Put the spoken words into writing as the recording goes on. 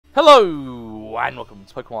Hello, and welcome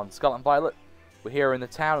to Pokemon Scarlet and Violet. We're here in the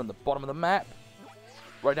town on the bottom of the map.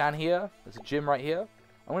 Right down here, there's a gym right here.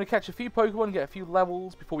 I'm going to catch a few Pokemon, get a few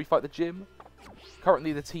levels before we fight the gym.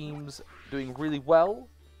 Currently the team's doing really well.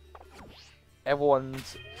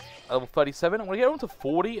 Everyone's at level 37. I'm going to get on to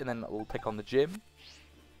 40 and then we'll pick on the gym.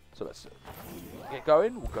 So let's get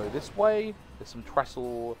going. We'll go this way. There's some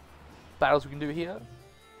Trestle battles we can do here.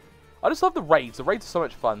 I just love the raids. The raids are so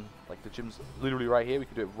much fun. Like, the gym's literally right here. We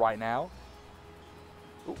can do it right now.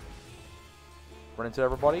 Ooh. Run into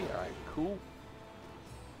everybody. Alright, cool.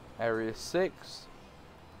 Area 6.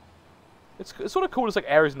 It's sort of cool. There's like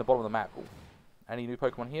areas in the bottom of the map. Ooh. Any new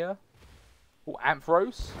Pokemon here? Oh,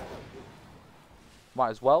 Ampharos. Might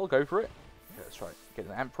as well. Go for it. Okay, that's right. Get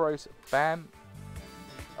an Ampharos. Bam.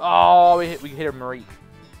 Oh, we hit a Mareep.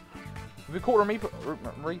 Have we caught a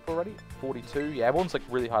Mareep already? 42. Yeah, everyone's like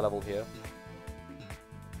really high level here.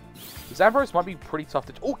 This Ampharos might be pretty tough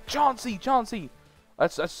to... Oh, Chansey! Chansey!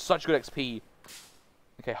 That's such good XP.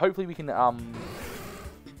 Okay, hopefully we can...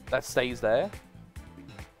 that stays there.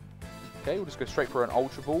 Okay, we'll just go straight for an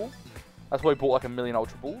Ultra Ball. That's why we bought like 1,000,000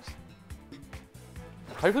 Ultra Balls.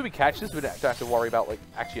 Hopefully we catch this. We don't have to worry about like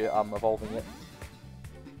actually evolving it.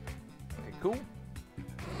 Okay, cool.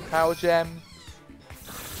 Power Gem.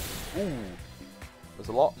 Ooh. There's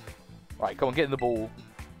a lot. Alright, come on, get in the ball.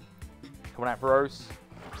 Come on, Ampharos.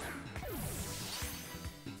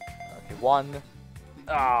 Okay, one.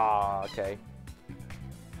 Ah, okay.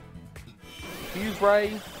 Fuse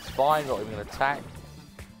Ray. It's fine, not even going to attack.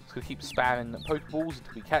 Just going to keep spamming Pokeballs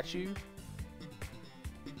until we catch you.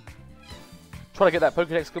 Try to get that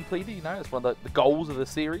Pokedex completed, you know, it's one of the goals of the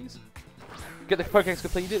series. Get the Pokedex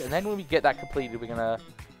completed, and then when we get that completed, we're going to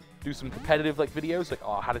do some competitive like videos, like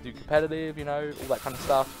how to do competitive, you know, all that kind of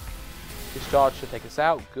stuff. Discharge should take us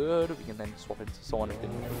out. Good. We can then swap into someone who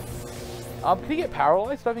can. Can he get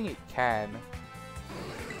paralyzed? I don't think it can.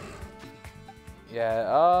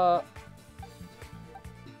 Yeah.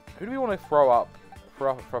 Who do we want to throw up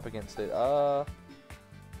against it? We'll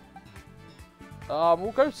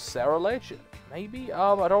go Ceruledge, maybe.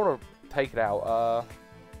 I don't want to take it out.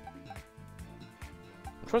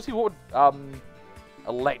 I'm trying to see what would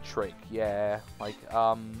Electric, yeah. Like,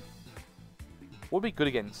 what would be good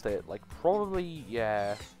against it? Like, probably,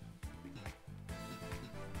 yeah.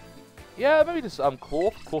 Yeah, maybe just, Claw.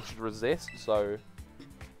 Claw should resist, so...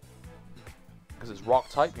 Because it's Rock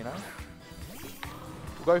type, you know?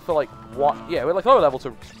 We'll go for, like, one... Yeah, we're, like, lower level,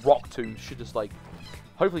 so Rock Tomb should just, like,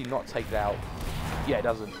 hopefully not take it out. Yeah, it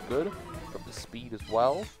doesn't. Good. Got the speed as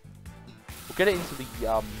well. We'll get it into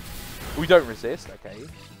the, We don't resist, okay.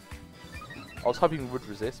 I was hoping we would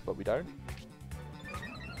resist, but we don't.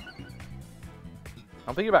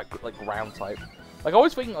 I'm thinking about, like, ground type. Like, I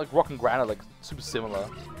always think, like, rock and ground are, like, super similar.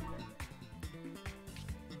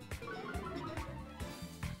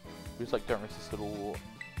 We just, like, don't resist at all.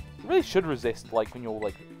 You really should resist, like, when you're,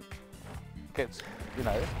 like, gets, you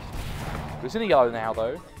know. It's in a yellow now,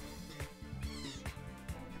 though.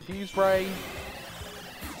 Fuse Ray.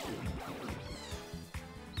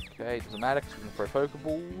 Okay, doesn't matter, because we can throw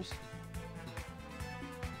Pokeballs.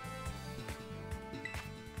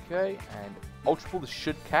 Okay, and Ultra Ball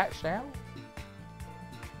should catch now.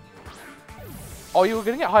 Oh, yeah, we're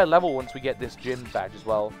going to get higher level once we get this gym badge as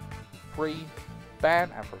well. 3, bam,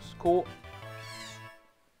 Ampharos caught.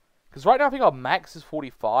 Because right now I think our max is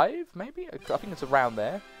 45, maybe? I think it's around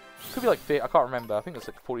there. Could be like, I can't remember. I think it's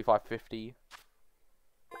like 45, 50.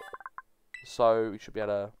 So we should be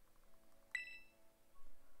able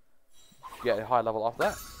to get a high level after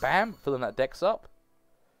that. Bam, filling that dex up.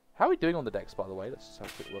 How are we doing on the dex, by the way? Let's just have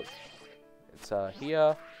a quick look. It's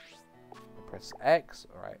here. Press X.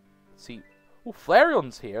 Alright. Let's see. Oh,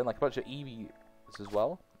 Flareon's here, and like a bunch of Eevees as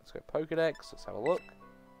well. Let's go Pokedex. Let's have a look.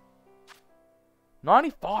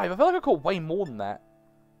 95. I feel like I caught way more than that.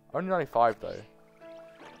 Only 95, though.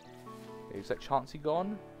 Okay, is that Chansey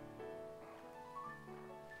gone?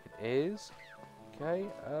 It is. Okay,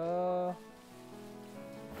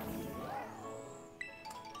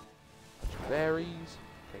 berries.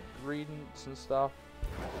 Okay, ingredients and stuff.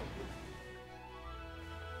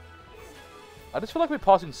 I just feel like we're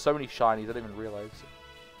passing so many shinies, I didn't even realize.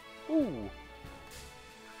 Ooh.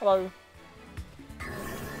 Hello.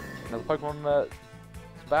 Another Pokemon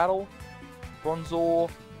battle. Bronzor.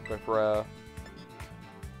 Go for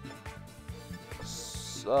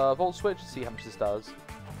a Volt Switch to see how much this does.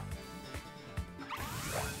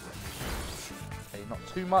 Okay, not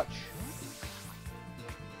too much.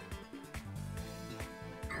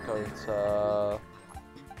 Go into...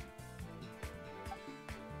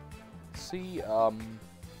 see,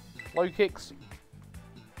 low kicks.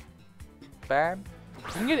 Bam.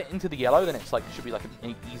 If we can get it into the yellow, then it's like it should be like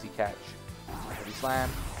an easy catch. Heavy slam.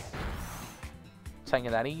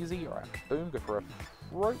 Taking that easy. Alright, boom, go for a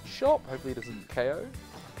throat chop. Hopefully it doesn't KO.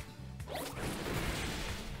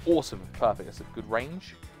 Awesome, perfect. That's a good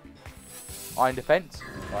range. Iron defense.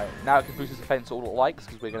 Right, now it can boost his defense all it likes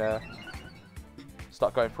because we're gonna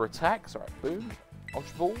start going for attacks. Alright, boom.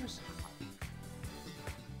 Ultra balls.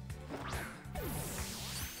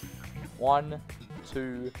 1,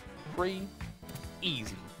 2, 3.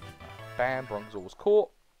 Easy. Bam, Bronzor's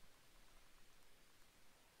caught.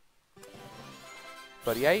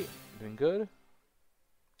 38, doing good.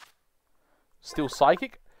 Still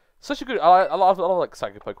Psychic. Such a good... I love like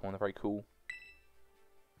Psychic Pokemon, they're very cool.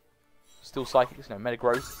 Still Psychic, you know, Meta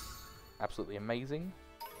Growth. Absolutely amazing.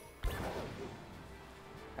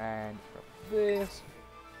 And this.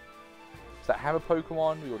 Is that Hammer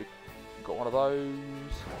Pokemon? We already got one of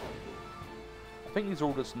those. I think these are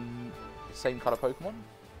all just the same kind of Pokemon.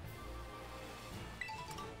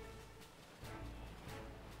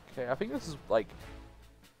 Okay, I think this is like...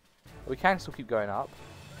 We can still keep going up.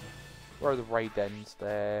 Where are the raid dens?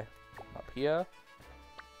 There. Up here.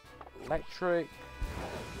 Electric.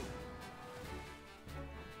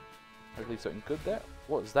 Hopefully something good there.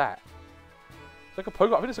 What is that? It's like a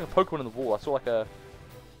Pokemon. I think it's like a Pokemon in the wall. I saw like a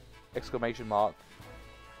exclamation mark.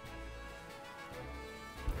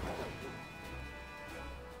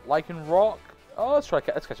 Lycan Rock. Oh, let's catch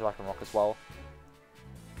a Lycan Rock as well.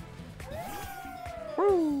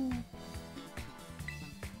 Woo!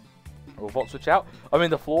 Oh, Volt switch out. I'm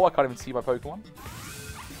in the floor. I can't even see my Pokemon.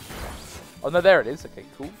 Oh no, there it is. Okay,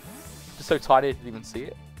 cool. Just so tiny I didn't even see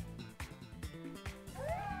it.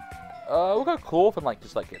 We'll go Claw and like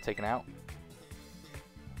just like get taken out.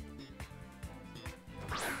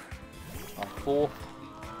 Claw.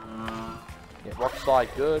 Yeah, Rock Slide,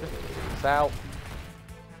 good. It's out.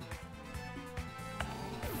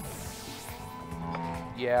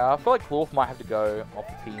 Yeah, I feel like Claw might have to go off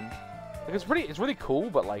the team. Like it's really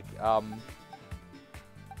cool, but like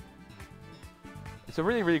it's a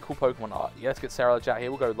really cool Pokemon. Yeah, let's get Saralage out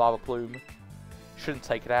here. We'll go Lava Plume. Shouldn't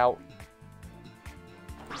take it out.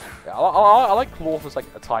 Yeah, I like Claw as like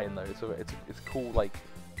a Titan though. So it's cool, like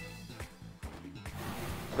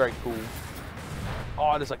very cool.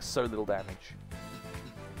 Oh, it is like so little damage.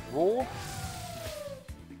 Raw.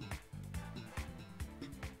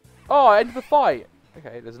 Oh, I ended the fight.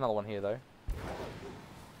 Okay, there's another one here though.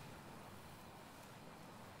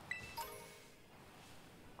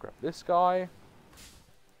 Grab this guy.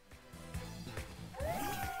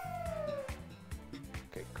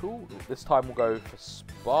 Okay, cool. This time we'll go for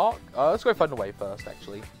Spark. Let's go Thunder Wave first,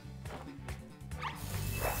 actually.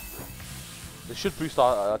 This should boost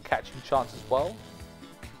our catching chance as well.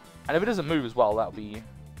 And if it doesn't move as well, that'll be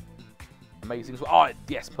amazing as well. Oh,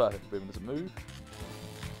 yes, perfect. Boom, doesn't move.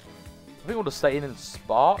 I think we'll just stay in and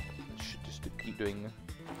Spark. It should just keep doing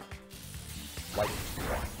like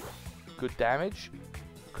good damage.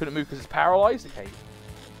 Couldn't move because it's paralyzed. Okay,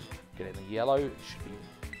 get it in the yellow. It should be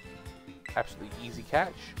absolutely easy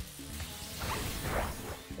catch.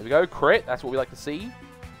 There we go, crit. That's what we like to see.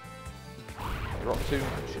 Okay, Rock Tomb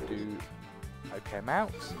should do okay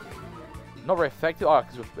amounts. Not very effective. Oh,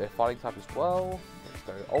 because we're fighting type as well.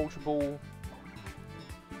 Let's go Ultra Ball.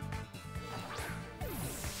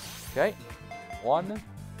 Okay, 1,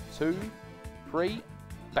 2, 3,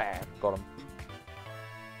 bam, got him.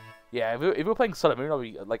 Yeah, if we were playing Sun and Moon, I'd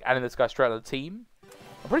be like adding this guy straight out of the team.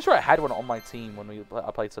 I'm pretty sure I had one on my team when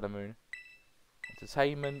I played Sun and Moon.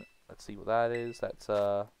 Entertainment. Let's see what that is. That's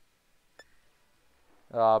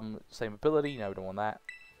same ability. No, we don't want that.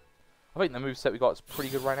 I think the moveset we got is pretty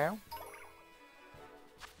good right now.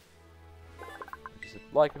 Which is a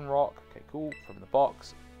Lycan Rock. Okay, cool. From the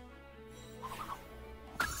box.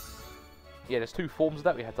 Yeah, there's two forms of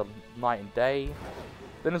that. We had the night and day.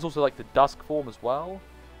 Then there's also like the dusk form as well.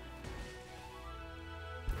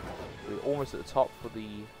 We're almost at the top for the...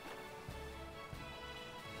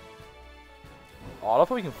 Oh, I love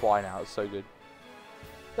how we can fly now. It's so good.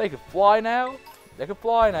 They can fly now. They can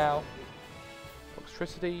fly now.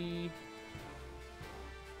 Toxicity.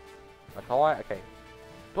 Okay.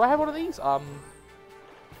 Do I have one of these? I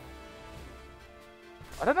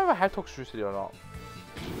don't know if I have Toxicity or not.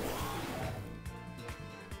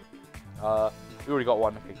 We already got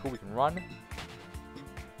one. Okay, cool. We can run.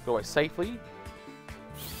 Go away safely.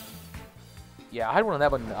 Yeah, I had one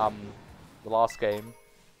of them in the last game.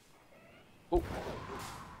 Oh,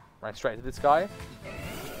 ran straight into this guy. Do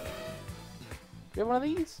you have one of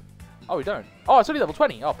these? Oh, we don't. Oh, it's only level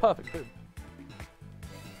 20. Oh, perfect. Boom.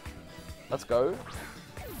 Let's go.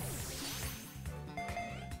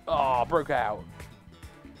 Oh, broke out.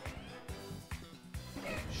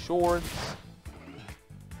 Insurance.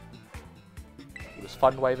 We'll just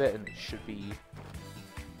Fun Wave it, and it should be...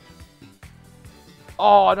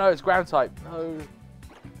 Oh, no, it's Ground type. No.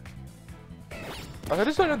 Like, I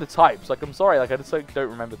just don't know the types. Like, I'm sorry. Like, I just don't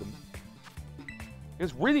remember them.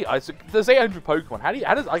 It's really... There's 800 Pokemon.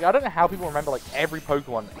 Like, I don't know how people remember, like, every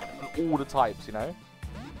Pokemon and all the types, you know?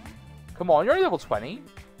 Come on, you're only level 20.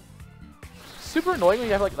 Super annoying when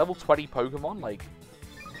you have, like, level 20 Pokemon. Like,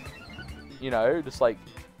 you know, just, like,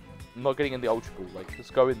 not getting in the Ultra Ball. Like,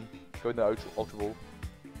 just go in the Ultra Ball.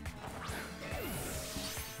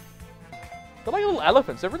 They're like little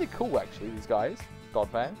elephants. They're really cool, actually, these guys.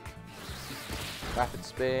 Godman. Rapid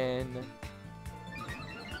spin.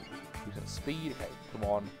 Using speed. Okay, come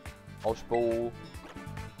on. Ultra Ball.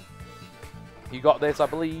 You got this, I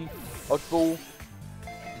believe. Ultra Ball.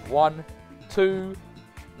 1, 2.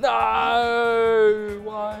 No!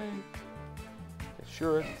 Why?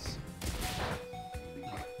 Assurance.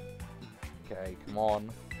 Okay, come on.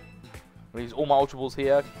 I'm gonna use all my Ultra Balls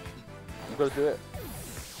here. You've got to do it.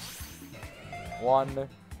 1.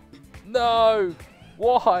 No!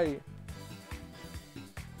 Why?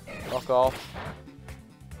 Knock off.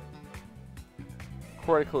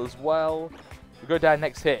 Critical as well. We go down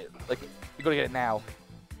next hit. Like, you gotta get it now.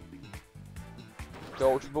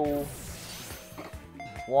 Go Ultra Ball.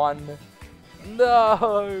 1.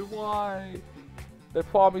 No! Why? The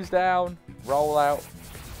palm is down. Roll out.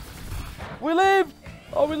 We lived!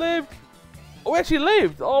 Oh, we lived! Oh, we actually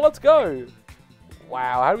lived! Oh, let's go!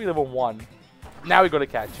 Wow, how do we live on 1? Now we got to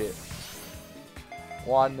catch it.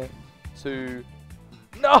 1, 2.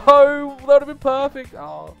 No! That would have been perfect.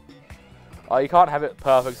 Oh. Oh, you can't have it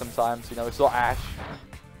perfect sometimes. You know, it's not Ash.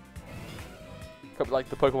 Like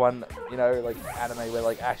the Pokemon, you know, like anime where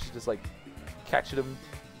like Ash is just like catching them.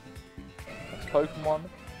 That's Pokemon.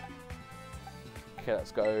 Okay,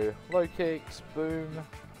 let's go. Low kicks. Boom.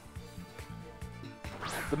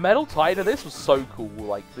 The Metal Titan of this was so cool.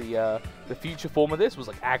 Like the future form of this was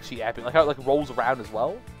like actually epic. Like how it like rolls around as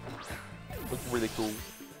well. Looks really cool.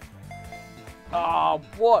 Ah,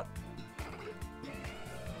 what?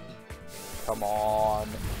 Come on.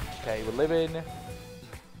 Okay, we're living.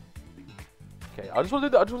 Okay, I just want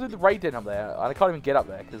to do the raid den up there. I can't even get up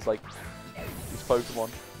there because like these Pokemon.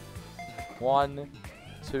 1,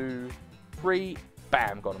 2, 3.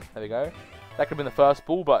 Bam, got him. There we go. That could have been the first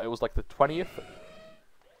ball, but it was like the 20th.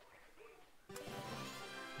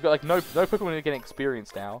 We've got like no Pokemon are getting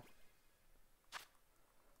experience now.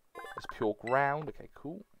 It's pure ground. Okay,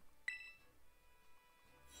 cool.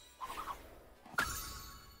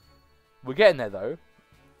 We're getting there though.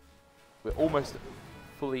 We're almost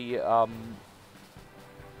fully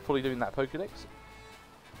doing that Pokédex.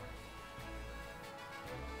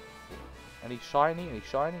 Any shiny? Any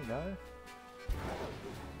shiny? No.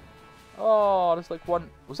 Oh, there's like one.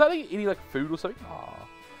 Was that any like food or something? Oh,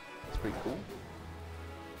 that's pretty cool.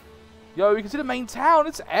 Yo, we can see the main town.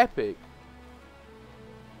 It's epic.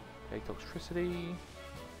 Okay, Toxtricity. Okay,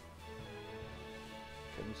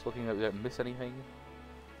 I'm just looking that we don't miss anything.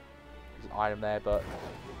 There's an item there, but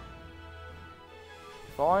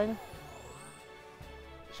fine.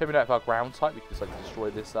 Show me that if our ground type, we can just like destroy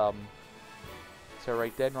this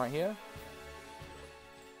Terrorate Den right here.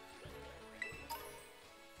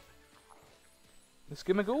 This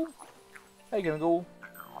Gimmigal. Hey Gimmigal.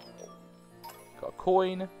 Got a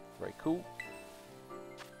coin. Very cool.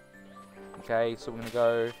 Okay, so we're gonna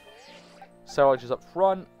go Sarge is up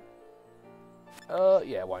front.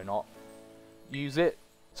 Yeah, why not? Use it.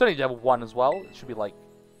 It's only level 1 as well. It should be like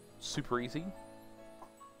super easy.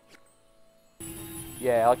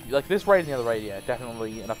 Yeah, like this raid and the other raid, yeah,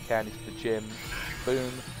 definitely enough candies for the gym.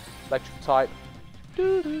 Boom. Electric type.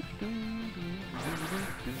 Okay,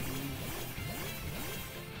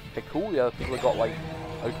 cool. The other people have got like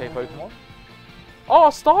okay Pokemon. Oh,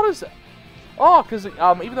 starters. Oh, because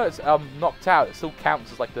even though it's knocked out, it still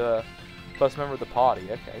counts as like the first member of the party.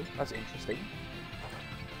 Okay, that's interesting.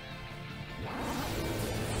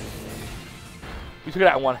 We took it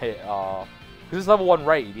out in one hit. Because it's level 1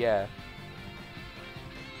 raid, yeah.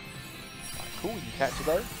 Cool, you can catch it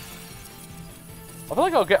though. I feel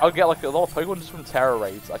like I'll get like a lot of Pokemon just from Terra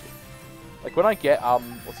raids. Like when I get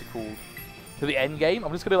what's it called, to the end game,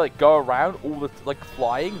 I'm just gonna like go around all the like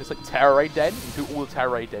flying, just like Terra raid den, and do all the Terra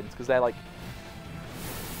raid dens because they're like.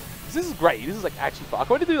 This is great. This is like actually fun. I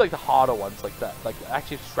want to do like the harder ones like that, like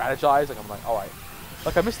actually strategize. Like I'm like, all right.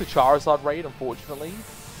 Like I missed the Charizard raid, unfortunately.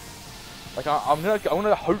 Like I'm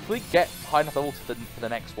gonna hopefully get high enough level for the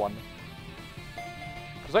next one.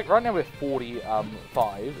 Because like right now we're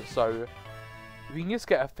 45, so if you can just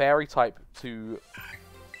get a fairy type to,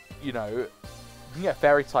 you know, you can get a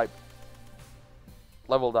fairy type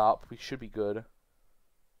leveled up. We should be good.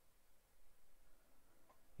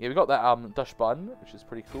 Yeah, we got that dash button, which is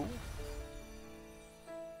pretty cool.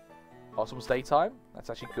 Oh, it's almost daytime. That's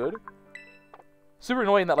actually good. Super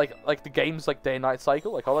annoying that like the game's like day and night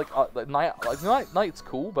cycle. Like I like night's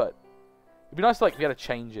cool, but it'd be nice to like be able to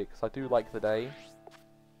change it because I do like the day.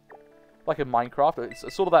 Like in Minecraft, it's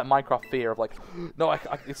sort of that Minecraft fear of like, no,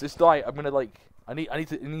 it's night. I'm gonna like it needs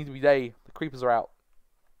to be day. The creepers are out.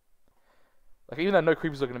 Like even though no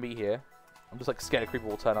creepers are gonna be here, I'm just like scared a creeper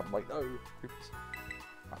will turn up. I'm like, no creepers.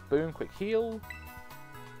 Right, boom, quick heal.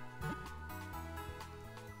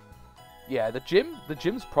 Yeah, the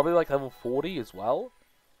gym's probably like level 40 as well.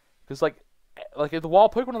 Because like if the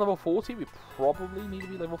wild Pokemon are level 40, we probably need to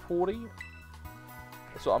be level 40.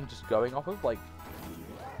 That's what I'm just going off of. Like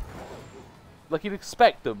you'd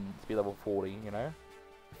expect them to be level 40, you know.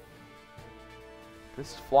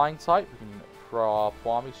 This is flying type. We can throw our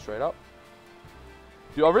Pwami straight up.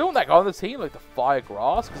 Dude, I really want that guy on the team, like the fire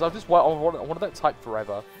grass, because I wanted that type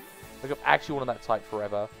forever. Like I've actually wanted that type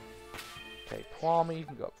forever. Okay, Pwami, you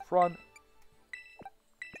can go up front.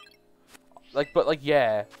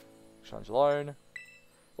 Yeah. Challenge alone.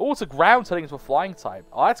 Oh, it's a ground turning into a flying type.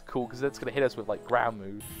 Oh, that's cool, because it's gonna hit us with like ground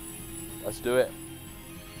move. Let's do it.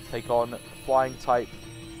 Take on flying type.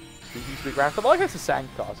 Who used to be ground type. I like this is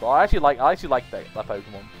Sandcastle. I actually like that Pokemon.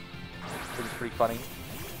 I think it's pretty funny.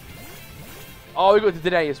 Oh, we got the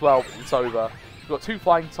Dene as well. It's over. We've got 2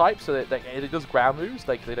 flying types, so that it does ground moves.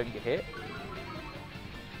 They don't get hit.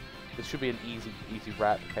 This should be an easy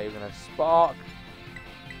wrap. Okay, we're gonna spark.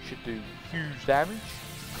 Should do huge damage.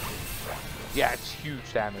 Yeah, it's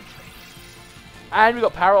huge damage. And we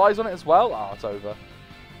got paralyzed on it as well. Oh, it's over.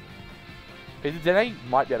 Okay, the Dene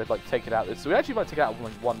might be able to like take it out. So we actually might take it out in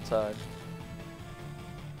like 1 turn.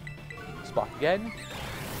 Spark again.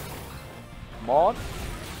 Come on.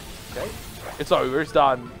 Okay. It's over. It's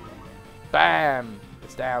done. Bam.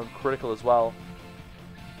 It's down. Critical as well.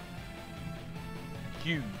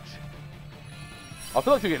 Huge. I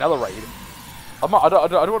feel like doing another raid. I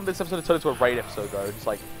don't want this episode to turn into a raid episode though. It's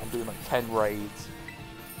like I'm doing like 10 raids.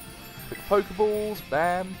 Quick Pokeballs.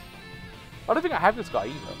 Bam. I don't think I have this guy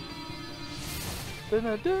either.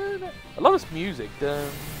 I love this music. The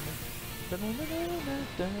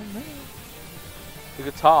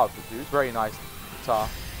guitar, dude. It's very nice guitar.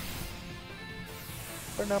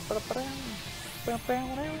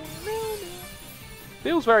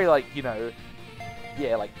 Feels very like, you know,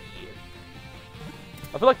 yeah, like,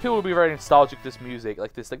 I feel like people will be very nostalgic to this music,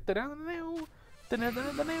 like this, like, you know,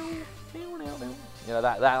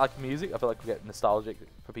 that like music. I feel like we get nostalgic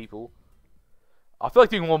for people. I feel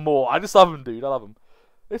like doing one more. I just love them, dude. I love them.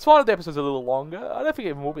 It's fine if the episode's a little longer. I don't think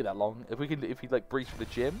it will be that long. If we like breach for the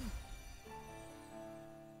gym.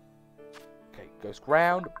 Okay, goes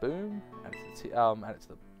ground, boom, and it's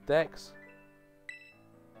the Dex.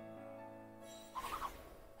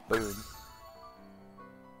 Boom.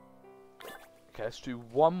 Okay, let's do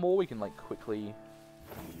one more. We can like quickly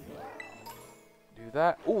do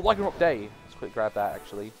that. Oh, Lycan Rock Day. Let's quickly grab that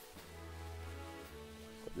actually.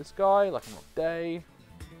 Got this guy, Lycan Rock Day.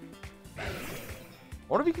 I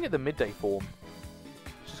wonder if we can get the midday form.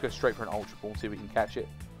 Let's just go straight for an Ultra Ball and see if we can catch it.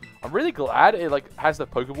 I'm really glad it like has the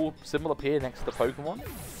Pokeball symbol appear next to the Pokemon,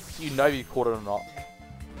 so you know if you caught it or not.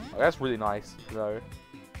 Oh, that's really nice to know.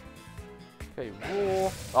 Okay,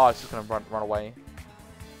 Roar. Oh, it's just gonna run away.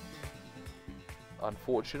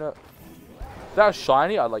 Unfortunate. If that was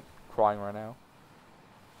shiny, I'd like crying right now.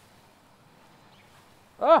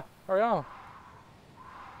 Ah, hurry on.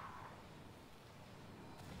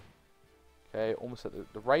 Okay, almost at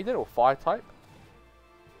the Raiden or Fire type.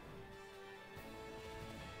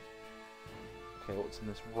 Okay, what's in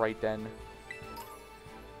this Raiden?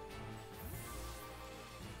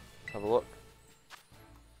 Let's have a look.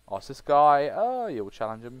 Oh, it's this guy. Oh, yeah, we'll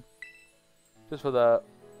challenge him. Just for the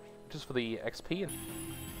XP and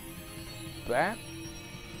bam.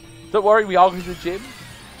 Don't worry, we are going to the gym.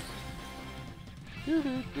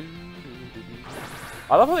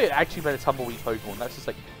 I love how they actually made a tumbleweed Pokemon. That's just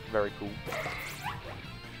like very cool.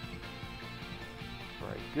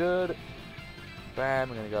 Very good. Bam,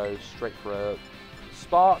 we're gonna go straight for a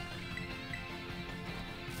spark.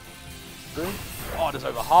 Boom. Oh, there's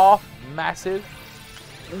over half. Massive.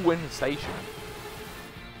 Ooh, in the station.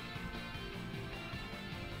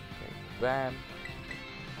 Okay, bam.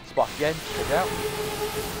 Spark again. Check it out.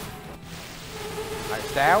 And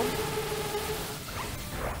it's down.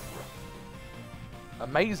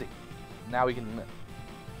 Amazing. Now we can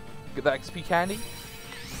get that XP candy.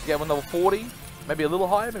 Get one level 40. Maybe a little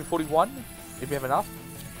higher, maybe 41. If we have enough.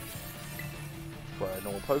 For a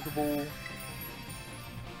normal Pokeball.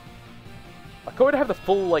 I could have the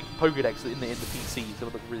full like Pokédex in the PC, so it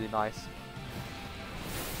would look really nice.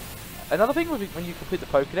 Another thing with when you complete the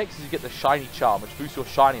Pokédex is you get the shiny charm, which boosts your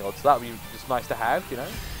shiny odds. So that would be just nice to have, you know.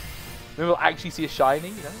 Maybe we'll actually see a shiny,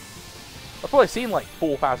 you know. I've probably seen like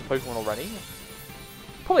 4,000 Pokemon already.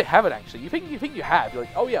 Probably haven't actually. You think you have? You're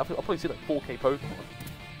like, oh yeah, I've probably seen like 4K Pokemon,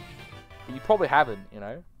 but you probably haven't, you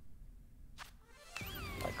know.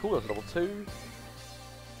 Like, cool. That's level 2.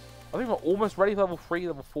 I think we're almost ready for level 3,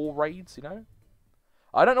 level 4 raids, you know?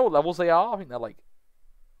 I don't know what levels they are. I think they're like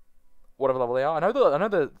whatever level they are. I know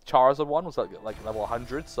the Charizard one was like level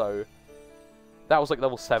 100, so that was like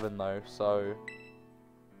level 7 though. So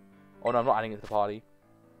oh no, I'm not adding it to the party.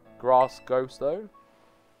 Grass Ghost though.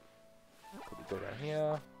 Probably go down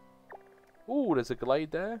here. Ooh, there's a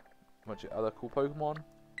Glade there. A bunch of other cool Pokemon.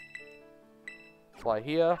 Fly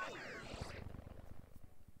here.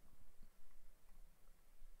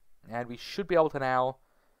 And we should be able to now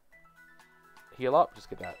heal up. Just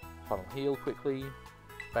get that final heal quickly.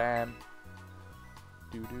 Bam.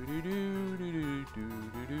 Do do do do do do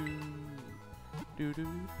do do do do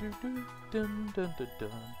do do dun dun dun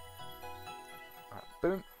dun. Alright,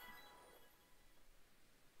 boom.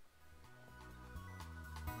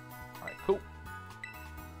 Alright, cool.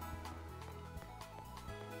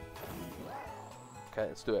 Okay,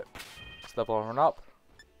 let's do it. Let's level on up.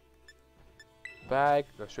 Bag,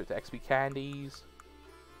 go straight to XP candies.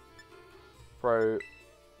 Throw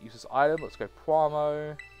useless item, let's go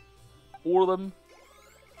Primo. All of them.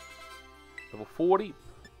 Level 40.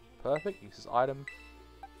 Perfect, useless item.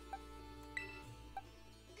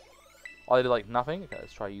 Oh, they did like nothing. Okay,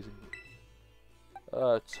 let's try using 2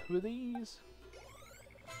 of these.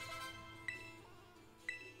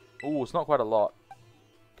 Oh, it's not quite a lot.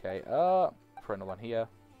 Okay, throw another one here.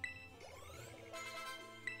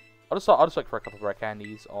 I'll just like for a couple of rare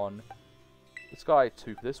candies on this guy,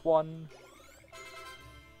 2 for this one.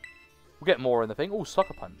 We'll get more in the thing. Oh,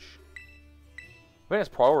 Sucker Punch. I think that's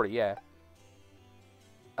priority, yeah.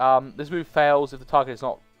 This move fails if the target is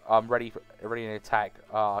not ready in attack.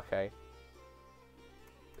 Ah, okay.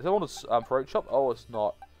 Is that one of Throat Chop? Oh, it's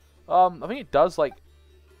not. I think it does like,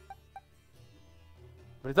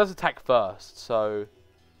 but it does attack first. So,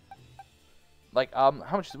 like, how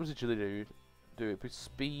much? What does agility do? It boosts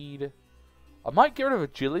speed. I might get rid of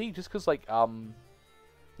agility just because, like,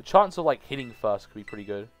 the chance of like hitting first could be pretty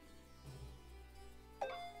good.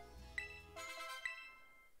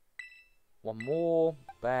 One more,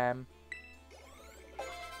 bam.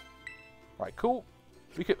 Right, cool.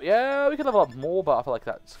 We could level up more, but I feel like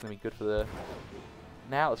that's gonna be good for the.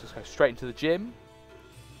 Now let's just go straight into the gym.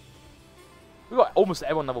 We got almost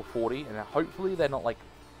everyone level 40, and hopefully they're not like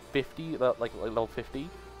 50, like level 50.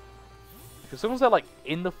 Because as long as they're like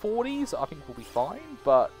in the 40s, I think we'll be fine.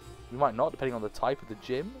 But we might not, depending on the type of the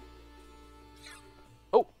gym.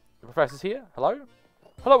 Oh, the professor's here. Hello,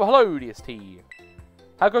 hello, DST.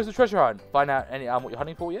 How goes the treasure hunt? Find out any what you're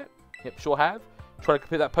hunting for yet? Yep, sure have. Trying to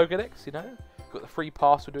complete that Pokédex, you know. Got the free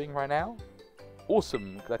pass we're doing right now.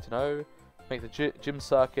 Awesome, glad to know. Make the gym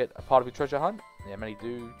circuit a part of your treasure hunt. Yeah, many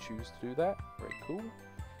do choose to do that. Very cool.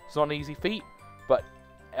 It's not an easy feat, but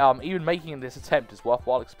even making this attempt is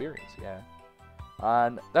worthwhile experience. Yeah,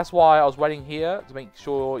 and that's why I was waiting here to make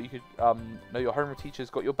sure you could know your homeroom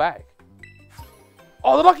teacher's got your back.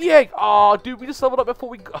 Oh, the lucky egg! Oh, dude, we just leveled up before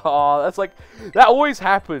we. Oh, that's like that always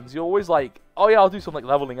happens. You're always like, oh yeah, I'll do some like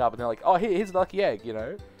leveling up, and they're like, oh, here's the lucky egg, you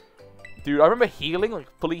know. Dude, I remember healing, like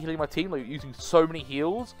fully healing my team, like using so many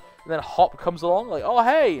heals, and then Hop comes along, like, oh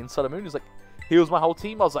hey, and Sun and Moon is like heals my whole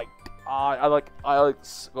team. I was like, I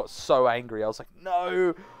got so angry. I was like,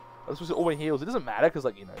 no, I was supposed to all my heals. It doesn't matter because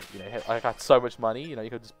like you know, I had so much money, you know, you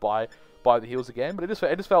could just buy the heals again, but it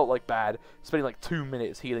just felt like bad spending like 2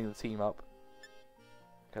 minutes healing the team up.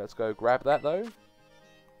 Okay, let's go grab that though.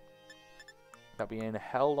 That'll be in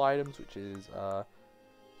held items, which is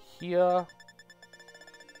here.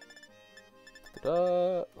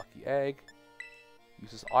 Lucky egg.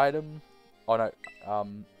 Use this item. Oh no.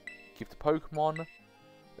 Give to Pokemon.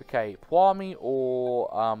 Okay, Pwami or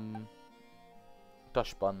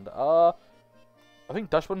Dushbun. I think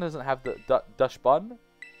Dushbun doesn't have the Dushbun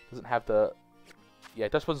doesn't have the. Yeah,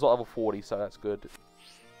 Dushbun's not level 40, so that's good.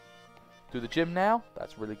 Do the gym now.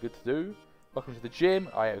 That's really good to do. Welcome to the gym.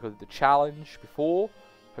 Oh yeah, we got the challenge before.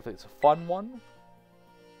 Hopefully it's a fun one.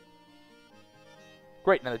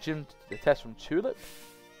 Great. Now the test from Tulip.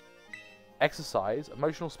 Exercise.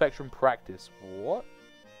 Emotional spectrum practice. What?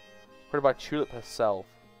 Created by Tulip herself.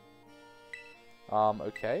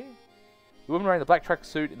 Okay. The woman wearing the black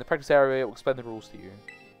tracksuit in the practice area will explain the rules to you.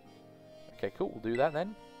 Okay, cool. We'll do that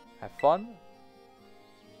then. Have fun.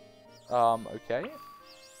 Okay.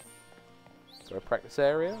 So a practice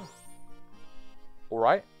area.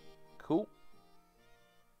 Alright. Cool.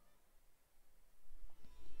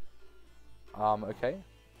 Okay.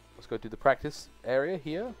 Let's go do the practice area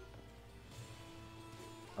here.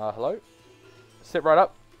 Hello? Sit right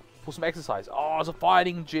up. For some exercise. Oh, it's a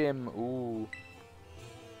fighting gym. Ooh.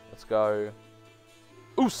 Let's go.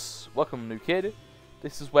 Oos! Welcome, new kid.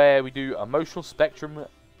 This is where we do emotional spectrum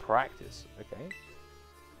practice. Okay.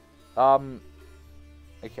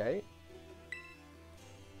 Okay.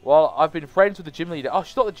 Well, I've been friends with the gym leader. Oh,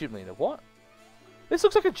 she's not the gym leader. What? This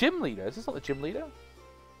looks like a gym leader. Is this not the gym leader?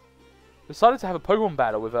 Decided to have a Pokemon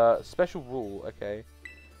battle with a special rule. Okay.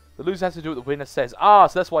 The loser has to do what the winner says. Ah,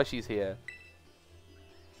 so that's why she's here.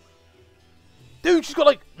 Dude, she's got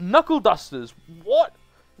like knuckle dusters. What?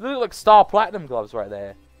 They look like Star Platinum gloves right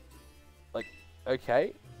there. Like,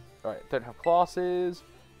 okay. Alright, don't have classes.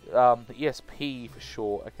 The ESP for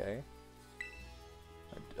sure. Okay.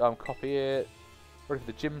 Copy it. Ready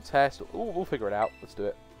for the gym test. Ooh, we'll figure it out. Let's do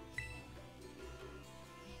it.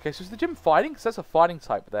 Okay, so is the gym fighting? Because that's a fighting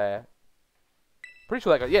type there. Pretty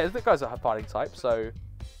sure that guy. Yeah, that guy's a fighting type. So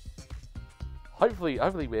hopefully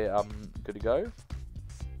we're good to go.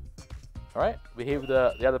 All right, we're here with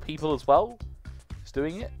the other people as well. Just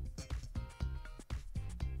doing it.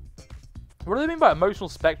 What do they mean by emotional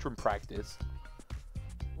spectrum practice?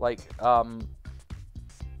 Like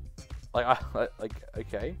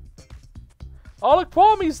okay. Oh, look,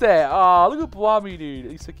 Brahmi's there. Ah, look at Brahmi, dude.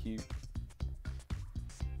 He's so cute.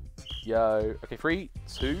 Yo. Okay, 3,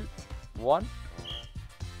 2, 1.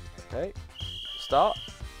 Okay. Start.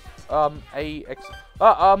 A, X.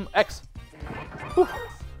 X. Whew.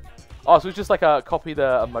 Oh, so it's just like a copy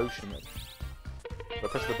the emotion. So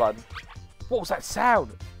press the button. What was that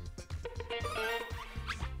sound?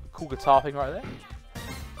 Cool guitar thing right there.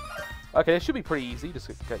 Okay, this should be pretty easy. Just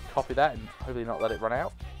copy that and hopefully not let it run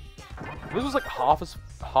out. If this was like half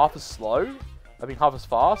as slow, I mean half as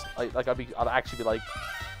fast. I'd actually be like,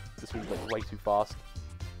 this would be like way too fast.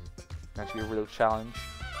 It'd actually be a real challenge.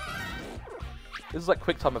 This is like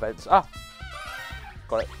quick time events. Ah,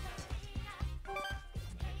 got it.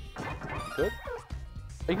 Good.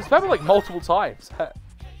 You can spam it like multiple times.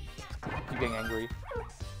 Keep getting angry.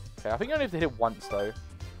 Okay, I think I only have to hit it once though.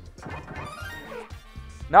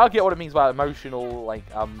 Now I get what it means by emotional like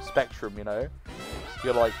spectrum. You know, you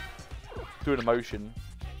gotta like do an emotion.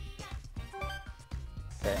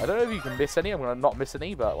 Okay, I don't know if you can miss any. I'm gonna not miss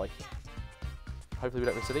any, but like, hopefully we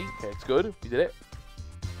don't miss any. Okay, it's good. We did it.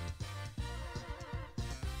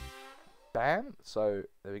 Bam. So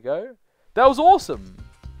there we go. That was awesome.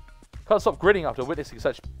 Can't stop grinning after witnessing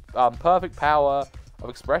such perfect power of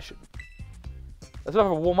expression. Let's have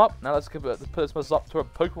a warm up. Now let's put this up to a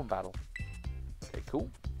Pokemon battle. Okay, cool.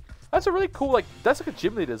 That's a really cool like. That's like a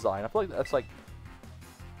gym leader design. I feel like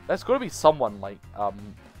that's got to be someone like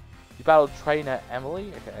you battled trainer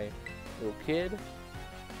Emily. Okay, little kid.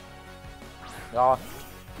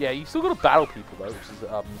 Yeah, you still got to battle people though, which is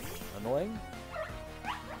annoying.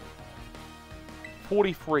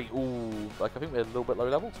 43. Ooh, like I think we're a little bit low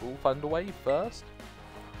level, so we'll find a way first.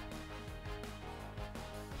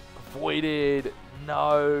 Avoided.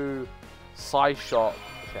 No. Side shot.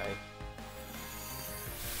 Okay.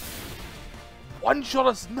 One shot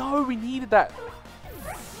us. No, we needed that.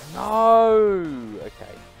 No.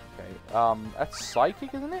 Okay. That's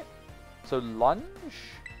psychic, isn't it? So lunge.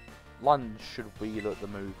 Lunge should be the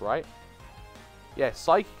move, right? Yeah,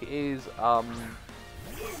 psychic is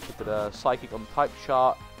look at psychic on the type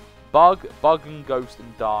chart. Bug, and ghost,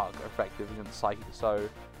 and dark are effective against psychic. So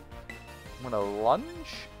I'm gonna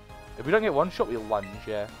lunge. If we don't get one shot, we'll lunge.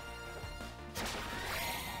 Yeah.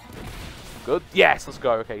 Good. Yes, let's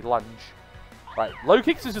go. Okay, lunge. Right, low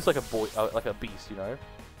kicks is just like a boy, like a beast, you know.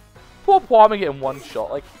 Poor Pwami getting one shot.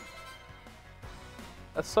 Like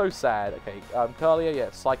that's so sad. Okay, Curlier,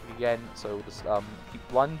 yeah, psychic again. So we'll just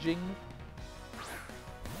keep lunging.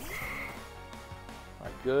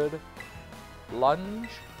 Right, good. Lunge.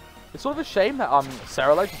 It's sort of a shame that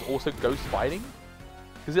Saralight is also ghost fighting,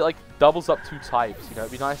 because it like doubles up 2 types. You know,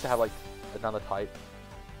 it'd be nice to have like another type.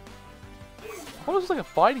 I thought it was like a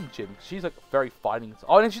fighting gym. She's like very fighting.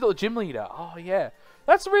 Oh, and then she's not the gym leader. Oh yeah,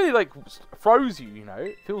 that's really like throws you. You know,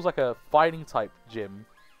 it feels like a fighting type gym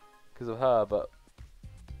because of her, but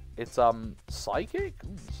it's psychic.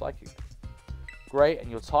 Ooh, psychic. Great, and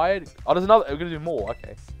you're tired. Oh, there's another. We're gonna do more.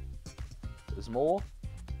 Okay. There's more.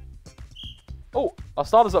 Oh, I'll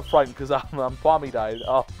start us up front because Pwami died.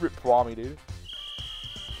 Oh, rip Pwami, dude.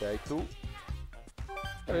 Okay, cool.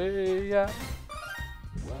 Hey, yeah.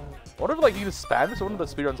 I wonder if like you just spam this. One of the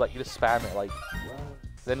speedruns like you just spam it like,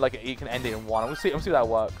 then like you can end it in one. We'll see. We'll see how that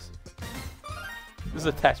works. This is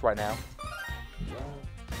a test right now.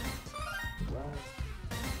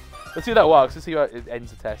 Let's see if that works. Let's see how it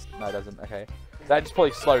ends the test. No, it doesn't. Okay. That just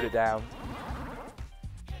probably slowed it down.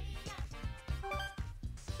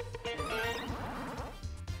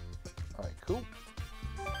 Alright, cool.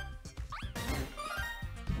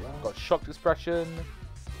 Got shocked expression.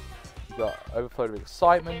 You got overflow of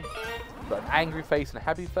excitement. You got an angry face and a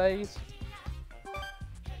happy face.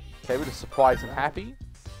 Okay, we're just surprised and happy.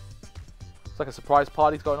 It's like a surprise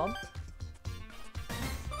party's going on.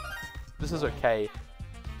 This is okay.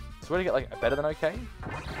 So we're gonna get like a better than okay?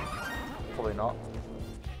 Probably not.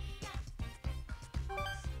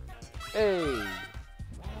 Hey!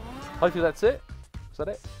 Hopefully that's it. Is that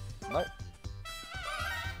it? No.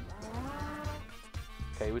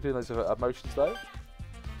 Okay, we're doing those emotions though.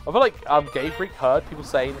 I feel like Game Freak heard people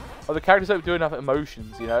saying, oh, the characters don't do enough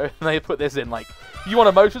emotions, you know? And they put this in, like, you want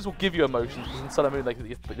emotions, we'll give you emotions. Because in Sun and Moon, like,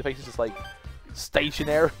 your face is just, like,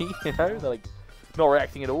 stationary, you know? They're, like, not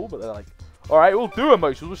reacting at all, but they're like, alright, we'll do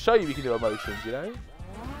emotions, we'll show you we can do emotions, you know?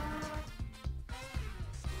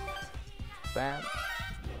 Bam.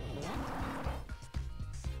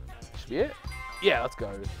 Should be it? Yeah, let's go.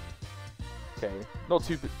 Okay, not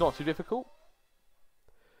too difficult.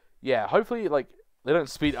 Yeah, hopefully, like, they don't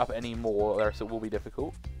speed up anymore, or else it will be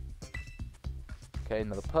difficult. Okay,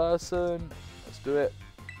 another person. Let's do it.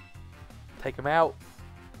 Take him out.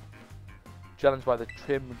 Challenged by the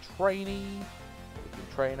trim trainee.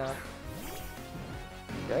 The trainer.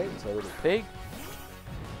 Okay, so a little pig.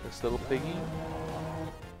 This little piggy.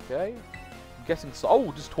 Okay. I'm guessing so.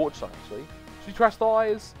 Oh, just torch sign actually. Should we trash the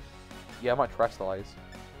eyes? Yeah, I might trash the eyes.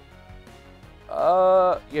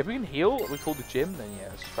 Yeah, if we can heal, we call the gym, then yeah,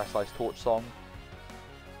 let's trash the eyes torch song.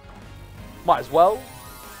 Might as well.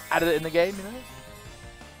 Added it in the game, you know?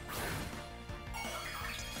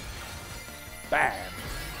 Bam!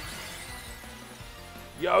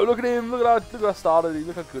 Yo, look at him! Look at how started he.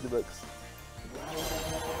 Look how good he looks.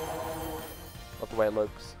 Love the way it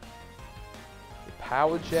looks. The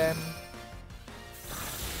power gem.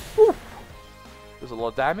 Woo! There's a lot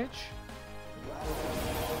of damage.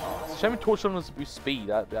 It's a shame if torch was boost speed.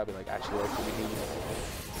 That'd be like actually like what we need.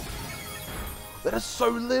 That is so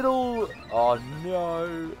little! Oh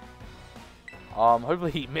no! Hopefully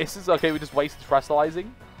he misses. Okay, we just wasted fractalizing.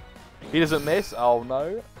 He doesn't miss. Oh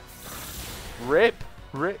no. Rip!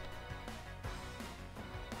 Rip!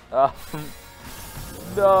 No,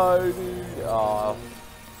 dude. Oh.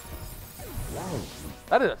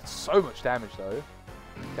 That did so much damage though.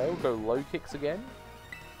 Okay, we'll go low kicks again.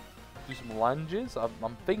 Do some lunges.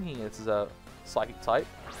 I'm thinking this is a psychic type.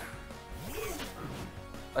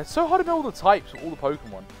 It's so hard to know all the types of all the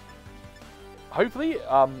Pokemon. Hopefully, it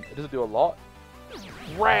doesn't do a lot.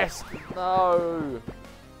 Rest! No!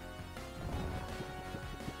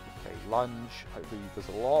 Okay, lunge. Hopefully it does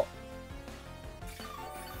a lot.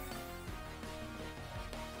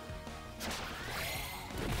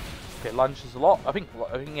 Okay, lunge does a lot. I think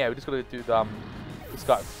yeah, we just gotta do the, this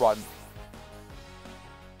guy up front.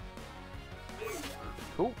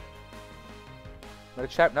 Cool. Another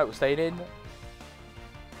champ. No, we're staying in.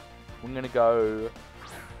 We're gonna go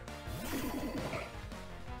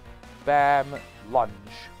bam, lunge.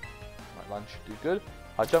 Right, lunge should do good.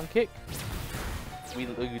 Our jump kick. We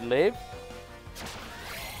live.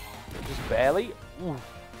 Just barely. Ooh.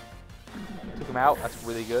 Took him out. That's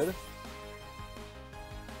really good.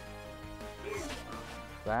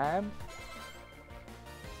 Bam.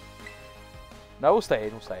 No, we'll stay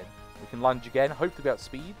in. We'll stay in. We can lunge again. Hope to be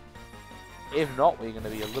outspeed. If not, we're gonna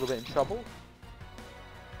be a little bit in trouble.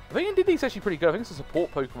 I think Indeed's actually pretty good. I think it's a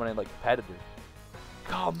support Pokemon in like competitive.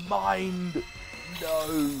 Mind.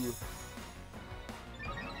 No.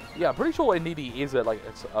 Yeah, I'm pretty sure Indeed is a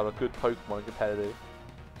good Pokemon in competitive.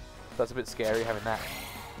 That's a bit scary having that.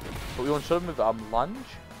 But we want to show him with lunge.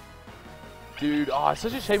 Dude, oh, it's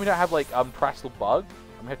such a shame we don't have like Terrestrial Bug.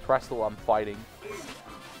 I'm gonna have Terrestrial fighting.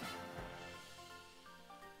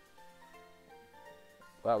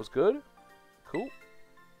 That was good. Cool.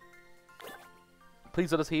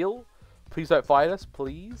 Please let us heal. Please don't fight us.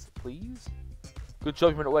 Please. Please. Good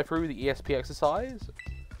job you went all the way through the ESP exercise.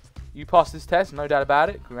 You passed this test, no doubt about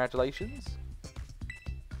it. Congratulations.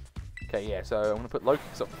 Okay, yeah, so I'm going to put low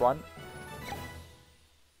kicks up front.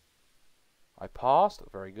 I passed.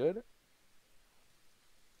 Very good.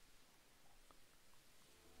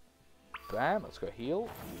 Bam. Let's go heal.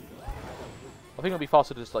 I think it'll be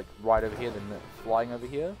faster to just like ride over here than flying over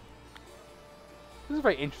here. This is a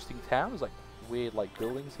very interesting town. There's like weird like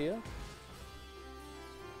buildings here.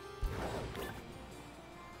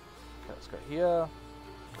 Okay, let's go here.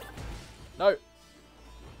 No.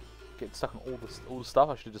 Getting stuck on all the stuff.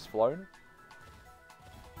 I should have just flown.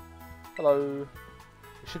 Hello.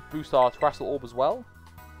 It should boost our Terrestrial Orb as well.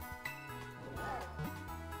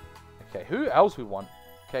 Okay, who else we want?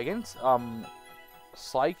 Okay, against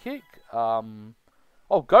Psychic.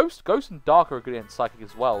 Oh, Ghost and Dark are good against Psychic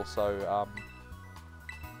as well. So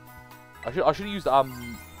I should use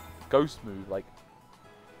Ghost move. Like,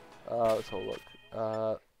 let's have a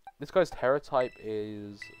look. This guy's Terror type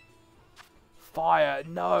is Fire.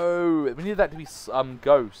 No, we needed that to be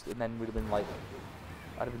Ghost, and then we'd have been like,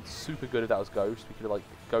 I'd have been super good if that was Ghost. We could have like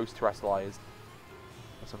Ghost Terrestrialized.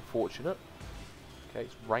 That's unfortunate. Okay,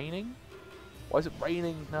 it's raining. Why is it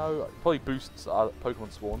raining? No, it probably boosts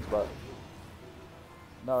Pokemon spawns, but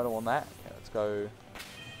no, I don't want that. Okay, let's go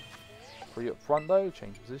free up front though.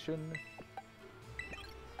 Change position.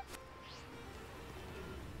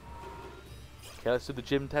 Okay, let's do the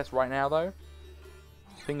gym test right now though.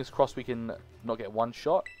 Fingers crossed we can not get one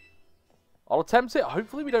shot. I'll attempt it.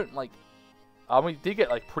 Hopefully we don't like. We did get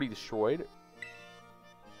like pretty destroyed,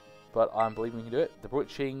 but I'm believing we can do it. The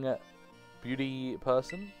Bewitching Beauty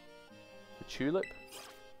person, the Tulip.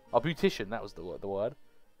 Oh, Beautician. That was the word.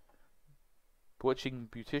 Bewitching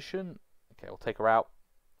Beautician. Okay, we'll take her out.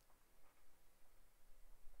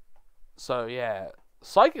 So yeah,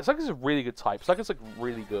 Psychic is a really good type. Psychic's like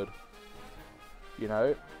really good. You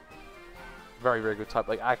know, very, very good type,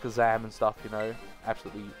 like Alakazam and stuff, you know,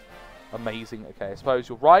 absolutely amazing. Okay, I suppose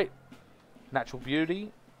you're right. Natural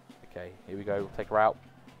Beauty. Okay, here we go, we'll take her out.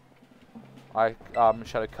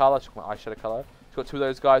 Shadow Color, she's got my Shadow Color. She's got two of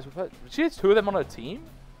those guys with her. She has two of them on her team.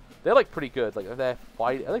 They're like pretty good. Like, are they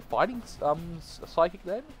fighting Psychic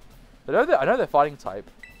then? I know they're fighting type.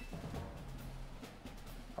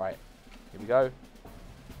 Alright, here we go.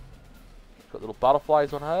 She's got little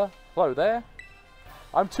butterflies on her. Hello there.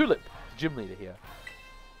 I'm Tulip, gym leader here.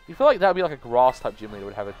 You feel like that would be like a grass type gym leader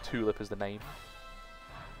would have a Tulip as the name.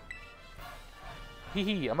 Hee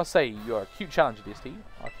hee, I must say, you're a cute challenger, DST.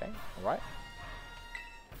 Okay, alright.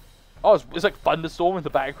 Oh, it's like thunderstorm in the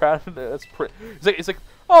background. That's pretty. It's like,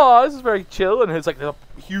 oh, this is very chill, and it's like a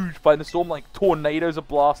huge thunderstorm, like tornadoes are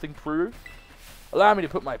blasting through. Allow me to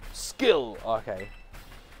put my skill. Okay.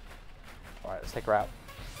 Alright, let's take her out.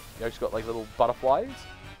 You know, she's got like little butterflies.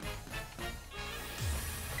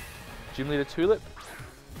 Gym Leader Tulip.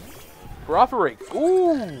 Bratherick.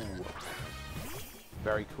 Ooh!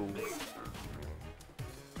 Very cool.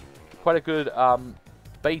 Quite a good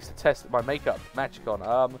base to test my makeup magic on.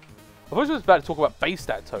 I was just about to talk about base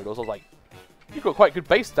stat totals. I was like, you've got quite good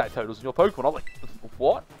base stat totals in your Pokemon. I was like,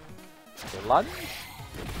 what? Okay, lunge.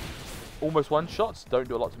 Almost one shots. Don't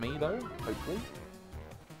do a lot to me though, hopefully.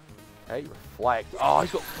 Okay, reflect. Oh,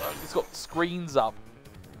 he's got screens up.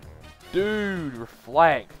 Dude,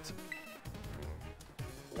 reflect.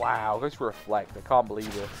 Wow, goes for reflect. I can't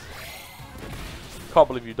believe this. Can't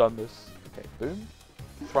believe you've done this. Okay, boom.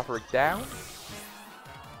 Bratherick down.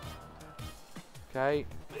 Okay.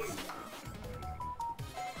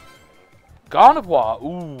 Gardevoir.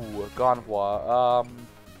 Ooh, Gardevoir.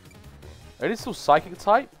 It is still Psychic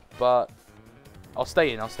type, but I'll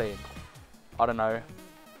stay in. I don't know.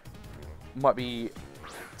 Might be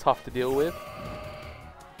tough to deal with.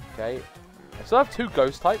 Okay. I still have two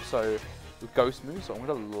Ghost types, so with Ghost moves, so I'm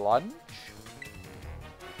gonna lunge.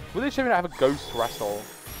 Will they show me that I have a Ghost Terrestrial?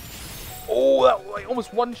 Oh, that like,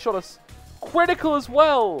 almost one-shot us. Critical as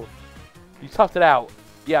well. You toughed it out.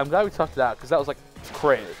 Yeah, I'm glad we toughed it out because that was like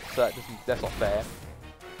crit. So that's not fair.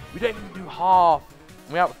 We don't even do half.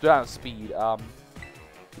 We don't have speed.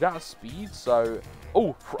 We don't have speed, so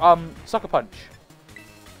Sucker Punch.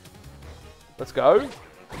 Let's go.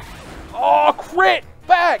 Oh, crit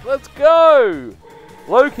back. Let's go.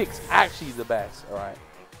 Low kick's actually the best. All right.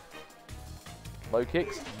 Low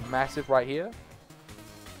kicks, massive right here.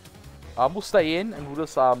 We'll stay in and we'll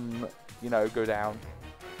just you know, go down.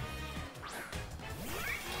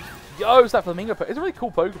 Yo, it's that Flamingo. It's a really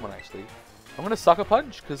cool Pokemon actually. I'm gonna Sucker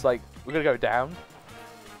Punch because like we're gonna go down.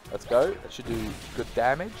 Let's go. That should do good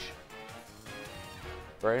damage.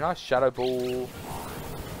 Very nice. Shadow Ball.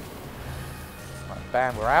 Right,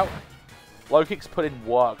 bam, we're out. Low kicks put in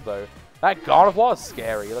work though. That Gardevoir is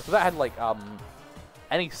scary. Like, if that had like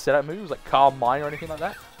any setup moves like Calm Mind or anything like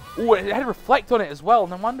that. Oh, it had Reflect on it as well.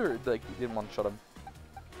 No wonder it like, didn't one-shot him.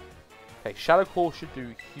 Okay, Shadow Claw should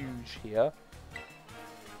do huge here.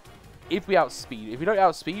 If we outspeed. If we don't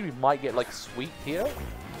outspeed, we might get like sweep here.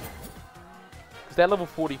 Because they're level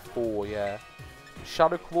 44, yeah.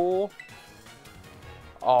 Shadow Claw.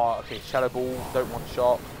 Oh, okay, Shadow Ball. Don't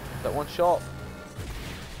one-shot. Don't one-shot.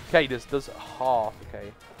 Okay, does half.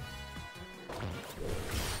 Okay.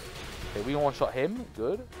 Okay, we one-shot him.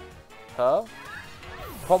 Good. Her.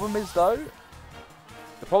 Problem is though.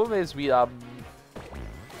 The problem is we I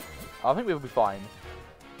think we'll be fine.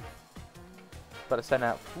 Better send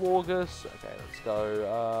out Florgus. Okay, let's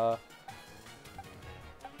go.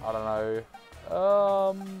 I don't know.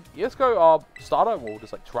 Yeah, let's go starter. We'll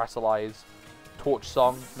just like Terrasilize, Torch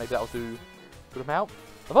Song. Maybe that'll do a good amount.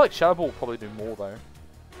 I feel like Shadow Ball will probably do more though.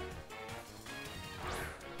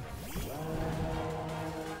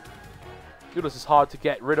 This is hard to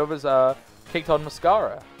get rid of as kicked on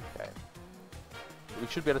Mascara. Okay. We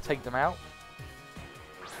should be able to take them out.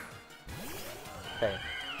 Okay.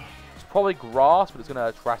 It's probably grass, but it's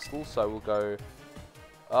going to Terrastal, so we'll go...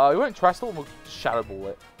 we won't Terrastal, and we'll Shadow Ball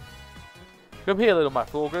it. Come here, little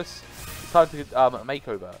Mathorgus. It's time to get a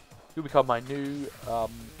makeover. You'll become my new...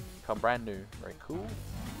 become brand new. Very cool.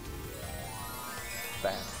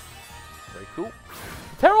 Bam. Very cool.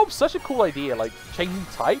 Terror's such a cool idea, like, changing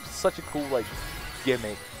types, such a cool, like,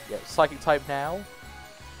 gimmick. Yeah, Psychic type now.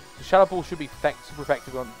 The Shadow Ball should be super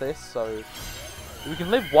effective on this, so... If we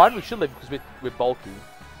can live one, we should live because we're bulky.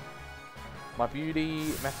 My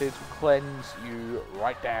beauty methods will cleanse you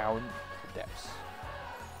right down to the depths.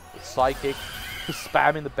 It's Psychic, just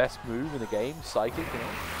spamming the best move in the game, Psychic, you know.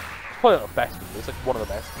 It's probably not the best move, it's like one of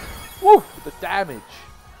the best. Woo! The damage!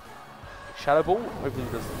 Shadow Ball, hopefully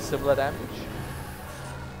it does similar damage.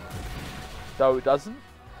 Though it doesn't.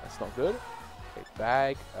 That's not good. Okay,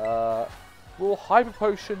 bag. We'll Hyper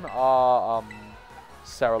Potion our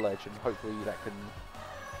Ceruledge, and hopefully that can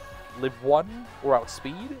live one or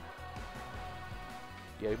outspeed.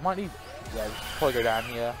 Yeah, we might need... Yeah, we'll probably go down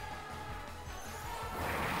here.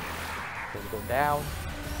 Okay, we're going down.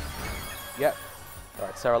 Yep.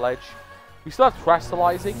 Alright, Ceruledge. We still have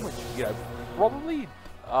Terrastalizing, which, you know, probably... you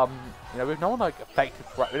know, we've no one, like, effective...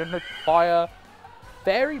 We don't know Fire...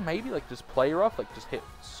 Fairy, maybe, like, just play rough, like, just hit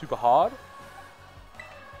super hard.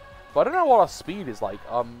 But I don't know what our speed is like.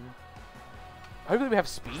 Hopefully we have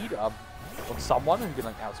speed, on someone who can,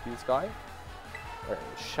 like, outspeed this guy. Right,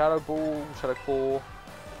 Shadow Ball, Shadow Claw.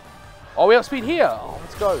 Oh, we have speed here! Oh,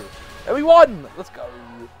 let's go. And we won! Let's go.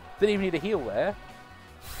 Didn't even need a heal there.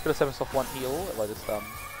 Could have set myself one heal if I just,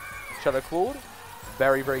 Shadow Clawed.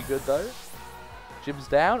 Very, very good, though. Gym's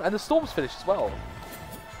down, and the Storm's finished as well.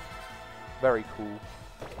 Very cool.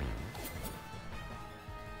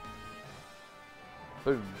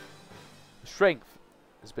 Boom. Strength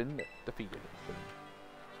has been defeated. Boom.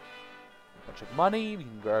 Bunch of money. We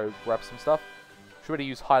can go grab some stuff. Should we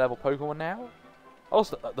use high-level Pokemon now?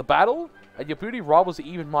 Also, the battle and your beauty rivals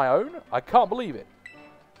even my own. I can't believe it.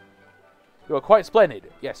 You are quite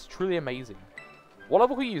splendid. Yes, truly amazing. What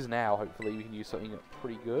level can we use now? Hopefully, we can use something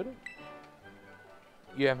pretty good.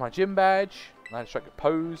 You have my gym badge. Land Strike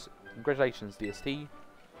Pose. Congratulations, DST.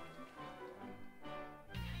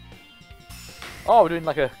 Oh, we're doing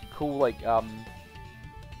like a cool, like,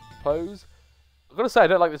 pose. I've got to say, I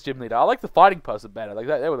don't like this gym leader. I like the fighting person better. Like,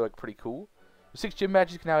 that would look pretty cool. With 6 gym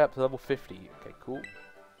badges, you can now get up to level 50. Okay, cool.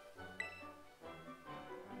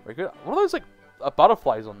 Very good. What are those, like,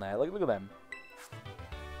 butterflies on there? Like, look at them.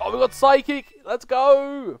 Oh, we got Psychic! Let's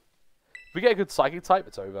go! If we get a good Psychic type,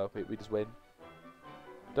 it's over. We just win.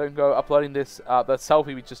 Don't go uploading this, that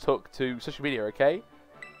selfie we just took to social media, okay?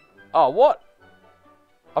 Oh, what?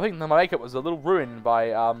 I think my makeup was a little ruined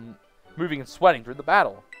by, moving and sweating during the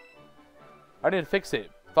battle. I need to fix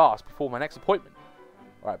it fast before my next appointment.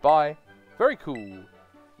 Alright, bye. Very cool.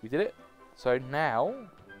 We did it. So now,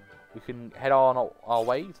 we can head on our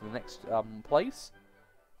way to the next, place.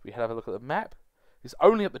 We have a look at the map. It's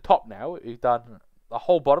only at the top now. We've done the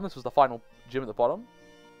whole bottom. This was the final gym at the bottom.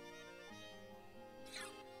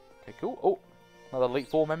 Okay, cool. Oh, another Elite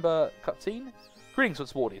Four member cutscene. Greetings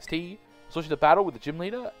once more, DST. Especially the battle with the gym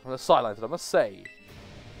leader from the sidelines, I must say.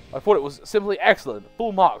 I thought it was simply excellent.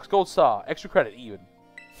 Full marks, gold star, extra credit even.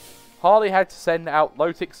 Hardly had to send out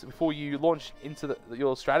low ticks before you launched into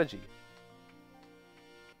your strategy.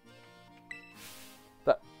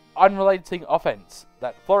 That unrelating offense,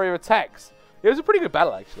 that flurry of attacks. It was a pretty good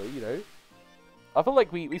battle, actually, you know. I feel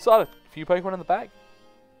like we started a few Pokemon in the back,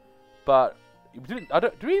 but we didn't.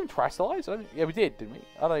 Did we even Terrastalize? Yeah, we did, didn't we?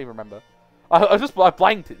 I don't even remember. I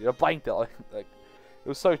blanked it. I blanked it. Like, it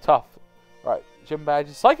was so tough. Right, gym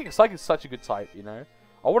badges. Psychic is such a good type, you know.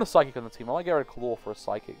 I want a Psychic on the team. I might get rid of Claw for a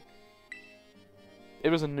Psychic. It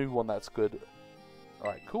was a new one that's good.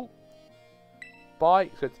 Alright, cool. Bye.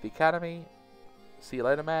 Let's go to the academy. See you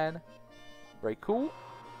later, man. Very cool.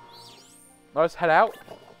 Now let's head out.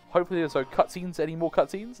 Hopefully there's no cutscenes, any more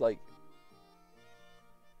cutscenes. Like,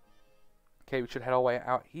 okay, we should head our way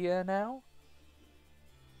out here now.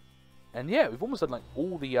 And yeah, we've almost done like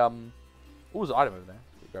all the what was the item over there?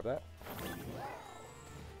 Grab that.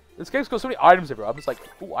 This game's got so many items everywhere. I'm just like,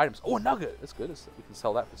 oh, items. Oh, a nugget. That's good. We can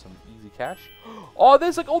sell that for some easy cash. Oh,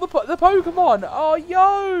 there's like all the Pokemon. Oh,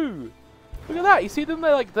 yo! Look at that. You see them?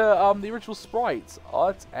 They're like the original sprites. Oh,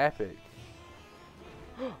 that's epic.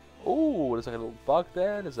 Oh, there's like a little bug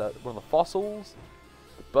there. There's one of the fossils.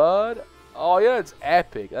 The bird. Oh yeah, it's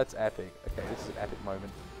epic. That's epic. Okay, this is an epic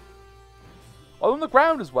moment. Oh, on the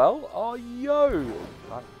ground as well. Oh, yo.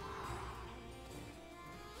 Right.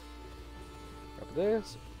 Grab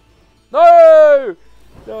this. No!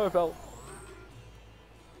 No, I fell.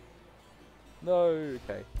 No,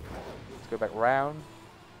 okay. Let's go back round.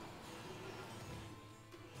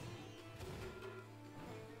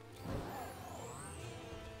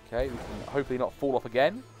 Okay, we can hopefully not fall off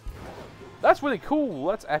again. That's really cool.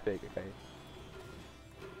 That's epic. Okay.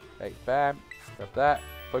 Okay, bam. Grab that.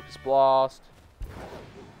 Focus blast.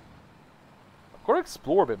 I've got to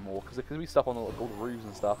explore a bit more because there can be stuff on all the roofs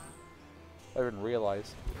and stuff. I didn't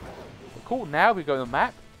realize. But cool. Now we go to the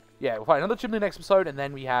map. Yeah, we'll fight another gym in the next episode, and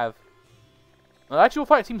then we have. Well, actually, we'll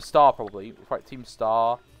fight Team Star probably. We'll fight Team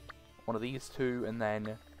Star. One of these two, and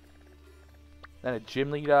then a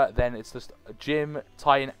gym leader. Then it's just a gym,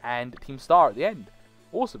 Titan, and Team Star at the end.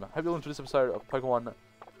 Awesome. I hope you all enjoyed this episode of Pokemon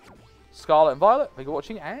Scarlet and Violet. Thank you for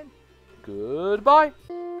watching, and goodbye.